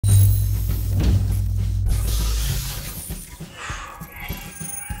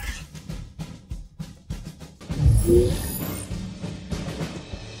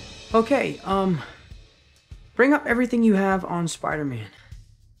Okay, bring up everything you have on Spider-Man.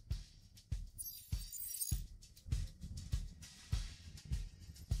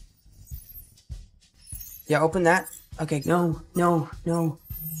 Yeah, open that. Okay, no.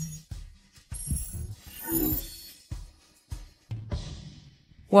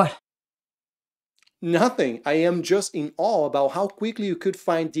 What? Nothing. I am just in awe about how quickly you could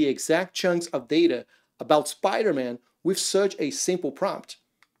find the exact chunks of data about Spider-Man with such a simple prompt.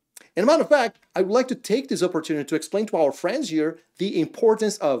 And a matter of fact, I would like to take this opportunity to explain to our friends here the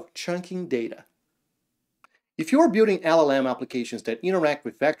importance of chunking data. If you are building LLM applications that interact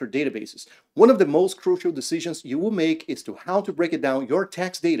with vector databases, one of the most crucial decisions you will make is to how to break it down your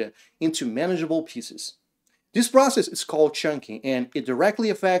text data into manageable pieces. This process is called chunking, and it directly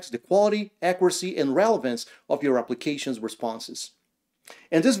affects the quality, accuracy, and relevance of your application's responses.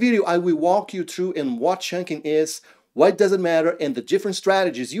 In this video, I will walk you through what chunking is, why it doesn't matter, and the different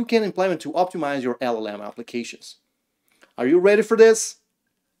strategies you can implement to optimize your LLM applications. Are you ready for this?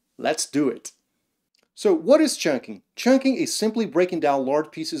 Let's do it. So what is chunking? Chunking is simply breaking down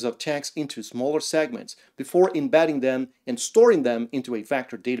large pieces of text into smaller segments before embedding them and storing them into a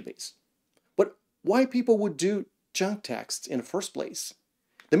vector database. But why people would do chunk text in the first place?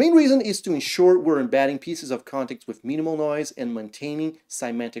 The main reason is to ensure we're embedding pieces of context with minimal noise and maintaining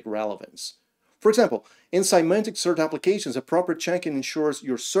semantic relevance. For example, in semantic search applications, a proper chunking ensures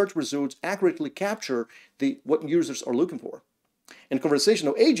your search results accurately capture what users are looking for. In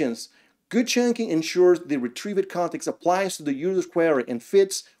conversational agents, good chunking ensures the retrieved context applies to the user's query and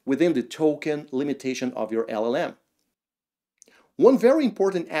fits within the token limitation of your LLM. One very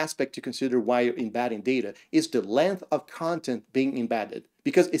important aspect to consider while you're embedding data is the length of content being embedded,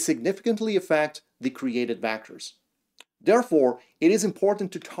 because it significantly affects the created vectors. Therefore, it is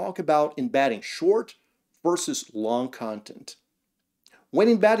important to talk about embedding short versus long content. When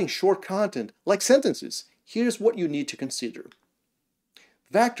embedding short content, like sentences, here's what you need to consider.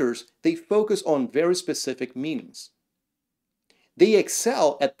 Vectors, they focus on very specific meanings. They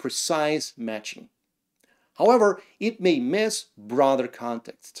excel at precise matching. However, it may miss broader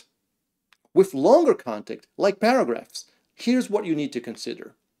context. With longer context, like paragraphs, here's what you need to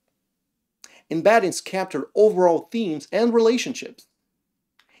consider. Embeddings capture overall themes and relationships.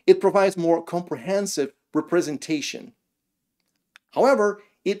 It provides more comprehensive representation. However,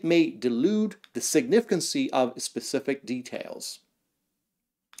 it may dilute the significance of specific details.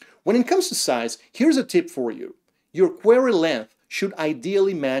 When it comes to size, here's a tip for you. Your query length should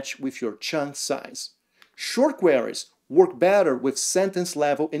ideally match with your chunk size. Short queries work better with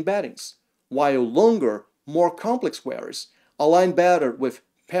sentence-level embeddings, while longer, more complex queries align better with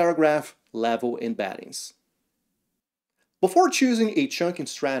paragraph-level embeddings. Before choosing a chunking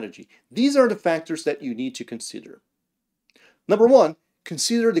strategy, these are the factors that you need to consider. Number one,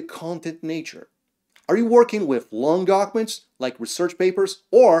 consider the content nature. Are you working with long documents, like research papers,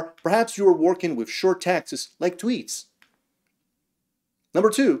 or perhaps you are working with short texts, like tweets? Number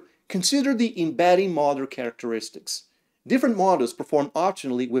two, consider the embedding model characteristics. Different models perform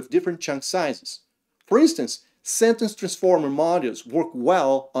optionally with different chunk sizes. For instance, sentence transformer modules work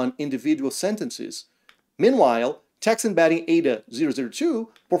well on individual sentences. Meanwhile, text embedding ADA 002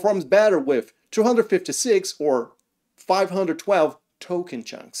 performs better with 256 or 512 token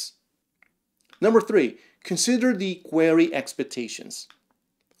chunks. Number three, consider the query expectations.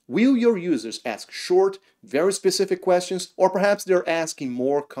 Will your users ask short, very specific questions, or perhaps they're asking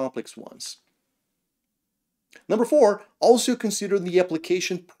more complex ones? Number four, also consider the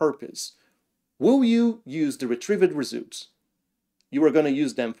application purpose. Will you use the retrieved results? You are going to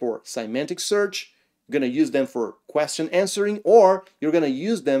use them for semantic search, you're going to use them for question answering, or you're going to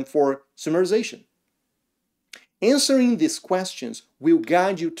use them for summarization. Answering these questions will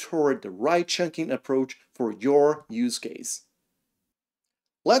guide you toward the right chunking approach for your use case.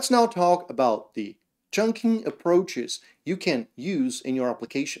 Let's now talk about the chunking approaches you can use in your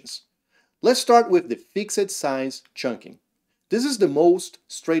applications. Let's start with the fixed size chunking. This is the most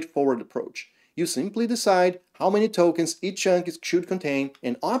straightforward approach. You simply decide how many tokens each chunk should contain,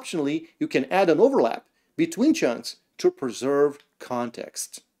 and optionally, you can add an overlap between chunks to preserve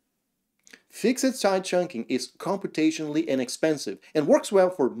context. Fixed size chunking is computationally inexpensive and works well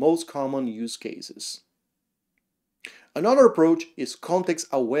for most common use cases. Another approach is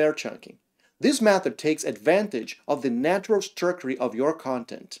context-aware chunking. This method takes advantage of the natural structure of your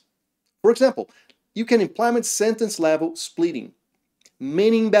content. For example, you can implement sentence-level splitting.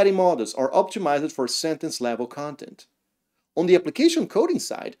 Many embedding models are optimized for sentence-level content. On the application coding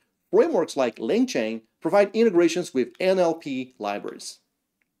side, frameworks like LangChain provide integrations with NLP libraries.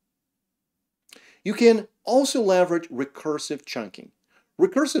 You can also leverage recursive chunking.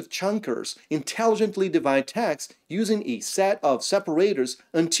 Recursive chunkers intelligently divide text using a set of separators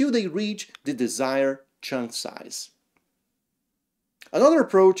until they reach the desired chunk size. Another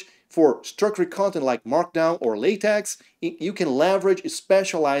approach for structured content like Markdown or LaTeX, you can leverage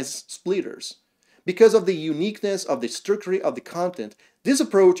specialized splitters. Because of the uniqueness of the structure of the content, this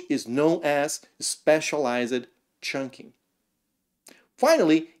approach is known as specialized chunking.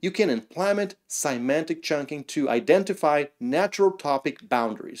 Finally, you can implement semantic chunking to identify natural topic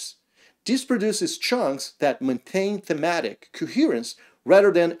boundaries. This produces chunks that maintain thematic coherence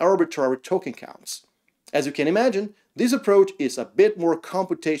rather than arbitrary token counts. As you can imagine, this approach is a bit more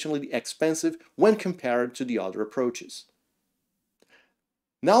computationally expensive when compared to the other approaches.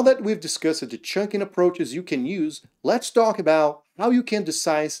 Now that we've discussed the chunking approaches you can use, let's talk about how you can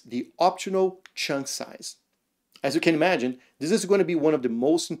decide the optimal chunk size. As you can imagine, this is going to be one of the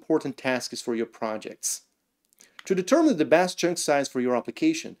most important tasks for your projects. To determine the best chunk size for your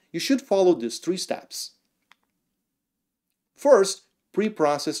application, you should follow these 3 steps. First,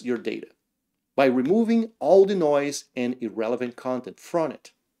 pre-process your data by removing all the noise and irrelevant content from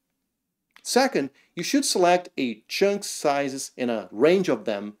it. Second, you should select a chunk sizes and a range of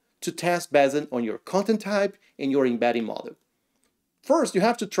them to test based on your content type and your embedding model. First, you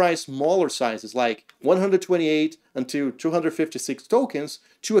have to try smaller sizes like 128 until 256 tokens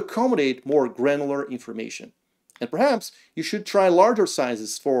to accommodate more granular information. And perhaps you should try larger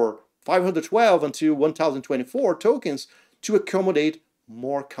sizes for 512 until 1024 tokens to accommodate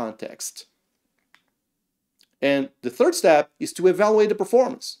more context. And the third step is to evaluate the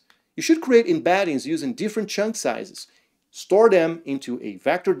performance. You should create embeddings using different chunk sizes, store them into a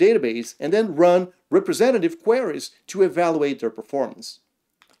vector database, and then run representative queries to evaluate their performance.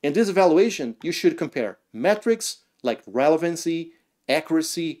 In this evaluation, you should compare metrics like relevancy,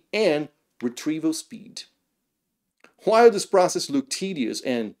 accuracy, and retrieval speed. While this process looks tedious,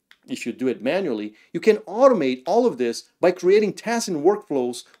 and if you do it manually, you can automate all of this by creating testing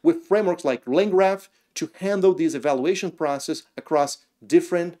workflows with frameworks like LangGraph to handle this evaluation process across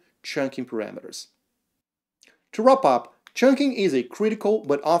different chunking parameters. To wrap up, chunking is a critical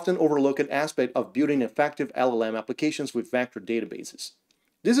but often overlooked aspect of building effective LLM applications with vector databases.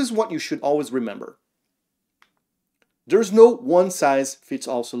 This is what you should always remember. There's no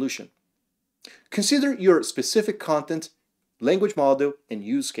one-size-fits-all solution. Consider your specific content, language model, and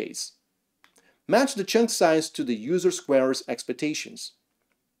use case. Match the chunk size to the user's query's expectations.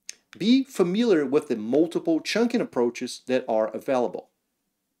 Be familiar with the multiple chunking approaches that are available.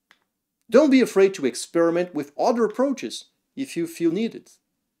 Don't be afraid to experiment with other approaches if you feel needed.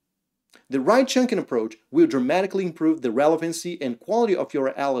 The right chunking approach will dramatically improve the relevancy and quality of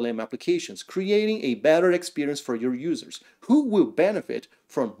your LLM applications, creating a better experience for your users, who will benefit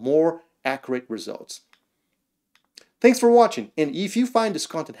from more accurate results. Thanks for watching, and if you find this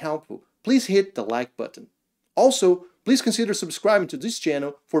content helpful, please hit the like button. Also, please consider subscribing to this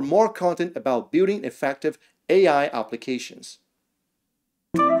channel for more content about building effective AI applications.